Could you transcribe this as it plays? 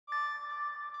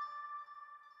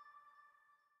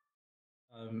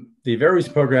The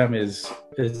Averroes program is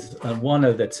one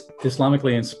that's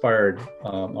Islamically inspired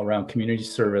around community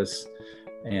service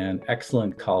and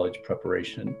excellent college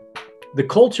preparation. The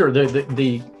culture,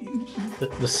 the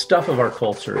stuff of our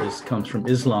culture comes from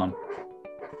Islam,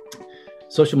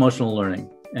 social emotional learning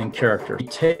and character. We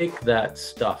take that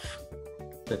stuff,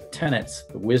 the tenets,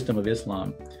 the wisdom of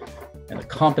Islam, and the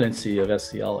competency of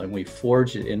SEL, and we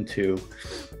forge it into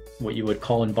what you would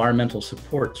call environmental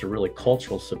supports, or really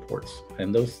cultural supports.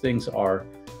 And those things are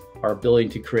our ability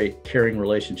to create caring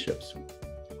relationships,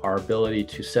 our ability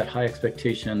to set high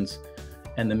expectations,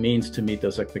 and the means to meet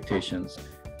those expectations.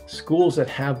 Schools that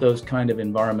have those kind of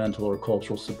environmental or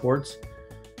cultural supports,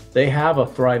 they have a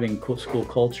thriving school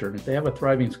culture. And if they have a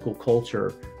thriving school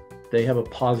culture, they have a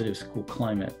positive school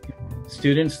climate.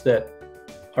 Students that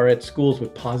are at schools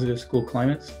with positive school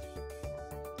climates,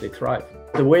 they thrive.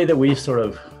 The way that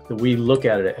we look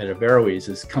at it at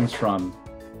Averroes comes from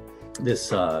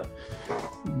this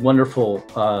wonderful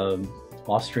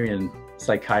Austrian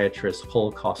psychiatrist,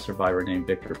 Holocaust survivor named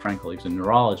Viktor Frankl. He was a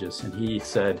neurologist, and he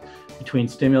said, between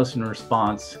stimulus and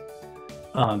response,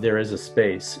 there is a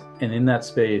space, and in that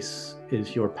space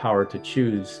is your power to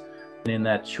choose. And in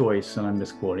that choice, and I'm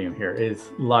misquoting him here,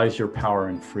 lies your power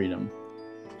and freedom.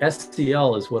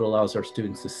 SEL is what allows our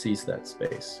students to seize that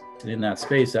space. And in that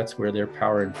space, that's where their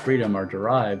power and freedom are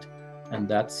derived. And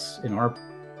that's, in our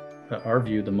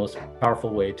view, the most powerful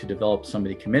way to develop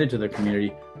somebody committed to their community,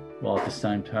 while at the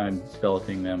same time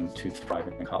developing them to thrive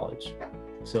in college.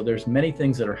 So there's many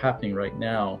things that are happening right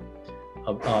now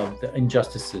of the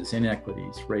injustices,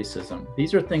 inequities, racism.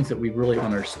 These are things that we really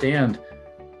understand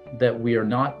that we are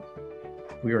not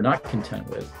content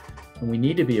with. And we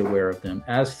need to be aware of them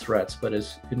as threats, but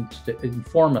as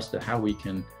inform us to how we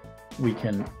can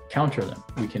counter them.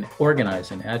 We can organize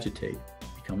and agitate,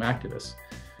 become activists.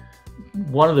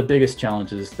 One of the biggest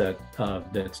challenges that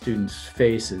students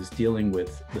face is dealing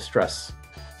with the stress,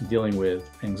 dealing with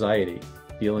anxiety,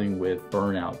 dealing with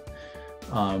burnout.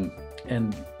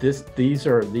 And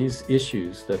these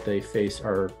issues that they face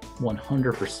are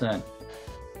 100%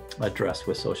 addressed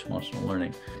with social emotional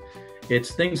learning.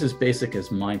 It's things as basic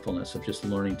as mindfulness, of just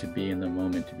learning to be in the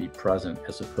moment, to be present,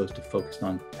 as opposed to focused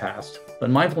on past. But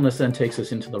mindfulness then takes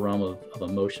us into the realm of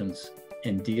emotions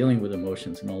and dealing with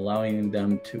emotions and allowing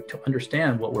them to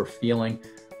understand what we're feeling,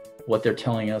 what they're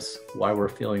telling us, why we're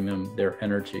feeling them, their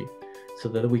energy, so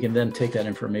that we can then take that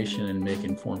information and make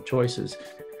informed choices.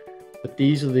 But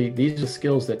these are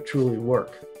skills that truly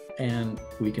work. And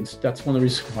that's one of the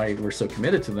reasons why we're so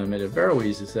committed to them at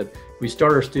Averroes, is that we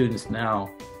start our students now.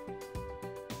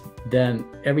 Then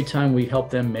every time we help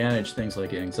them manage things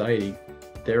like anxiety,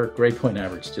 their grade point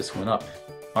average just went up.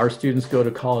 Our students go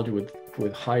to college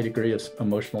with high degree of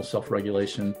emotional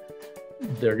self-regulation.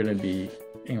 They're going to be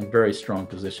in a very strong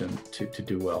position to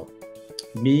do well.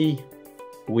 Me,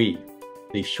 we,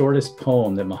 the shortest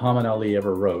poem that Muhammad Ali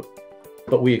ever wrote,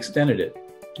 but we extended it.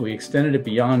 We extended it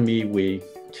beyond me, we,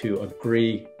 to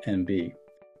agree and be.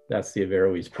 That's the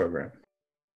Averroes program.